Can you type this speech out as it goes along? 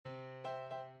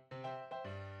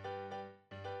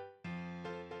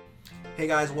Hey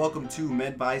guys, welcome to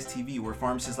MedVise TV, where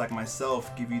pharmacists like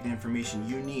myself give you the information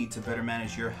you need to better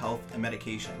manage your health and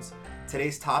medications.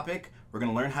 Today's topic, we're going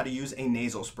to learn how to use a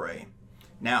nasal spray.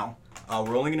 Now,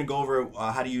 we're only going to go over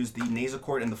how to use the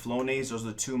Nasacort and the Flonase. Those are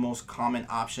the two most common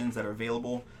options that are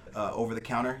available over the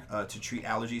counter to treat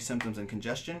allergy symptoms and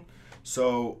congestion.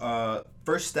 So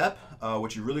first step,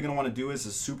 what you're really going to want to do is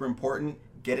super important,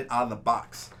 get it out of the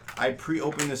box. I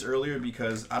pre-opened this earlier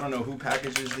because I don't know who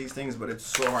packages these things, but it's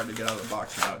so hard to get out of the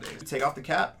box nowadays. Take off the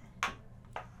cap.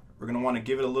 We're going to want to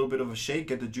give it a little bit of a shake,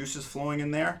 get the juices flowing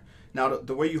in there. Now,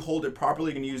 the way you hold it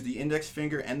properly, you're going to use the index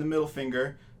finger and the middle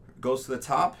finger. Goes to the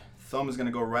top, thumb is going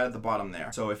to go right at the bottom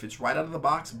there. So if it's right out of the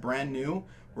box, brand new,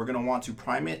 we're going to want to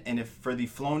prime it. And if for the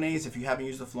Flonase, if you haven't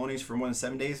used the Flonase for more than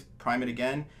 7 days, prime it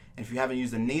again. And if you haven't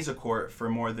used the Nasacort for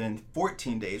more than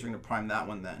 14 days, we're going to prime that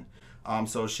one then.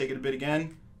 So shake it a bit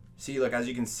again. See, like as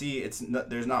you can see,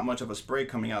 there's not much of a spray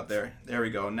coming out there. There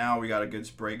we go. Now we got a good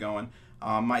spray going.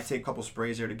 Might take a couple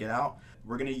sprays there to get out.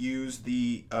 We're going to use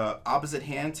the opposite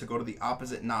hand to go to the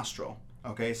opposite nostril.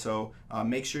 Okay, so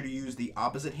make sure to use the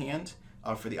opposite hand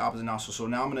for the opposite nostril. So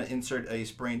now I'm going to insert a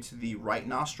spray into the right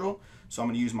nostril. So I'm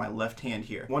going to use my left hand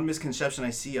here. One misconception I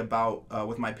see about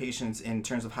with my patients in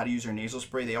terms of how to use their nasal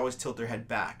spray, they always tilt their head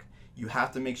back. You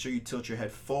have to make sure you tilt your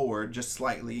head forward just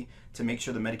slightly to make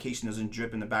sure the medication doesn't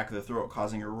drip in the back of the throat,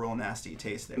 causing a real nasty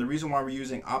taste there. And the reason why we're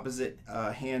using opposite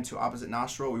hand to opposite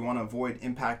nostril, we want to avoid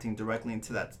impacting directly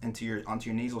onto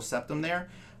your nasal septum there,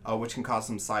 which can cause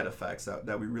some side effects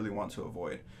that we really want to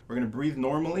avoid. We're going to breathe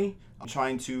normally. I'm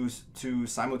trying to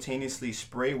simultaneously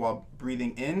spray while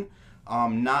breathing in.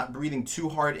 Not breathing too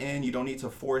hard in. You don't need to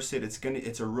force it.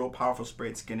 It's a real powerful spray.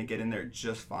 It's going to get in there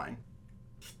just fine.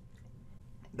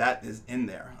 That is in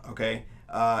there, okay?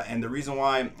 And the reason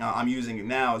why I'm using it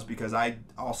now is because I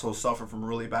also suffer from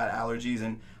really bad allergies.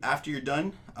 And after you're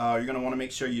done, you're going to want to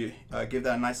make sure you give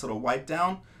that a nice little wipe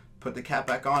down, put the cap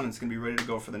back on, and it's going to be ready to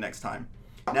go for the next time.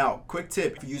 Now, quick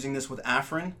tip, if you're using this with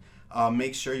Afrin,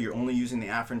 make sure you're only using the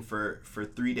Afrin for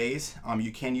 3 days.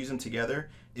 You can use them together.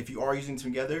 If you are using them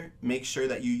together, make sure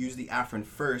that you use the Afrin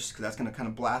first, because that's going to kind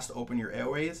of blast open your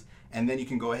airways, and then you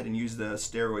can go ahead and use the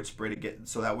steroid spray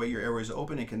so that way your airways are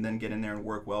open and can then get in there and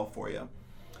work well for you.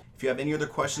 If you have any other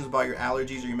questions about your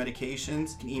allergies or your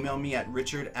medications, you can email me at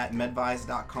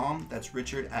richard@medvise.com. That's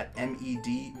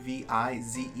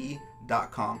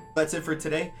richard@medvize.com. That's it for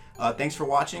today. Thanks for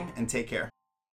watching and take care.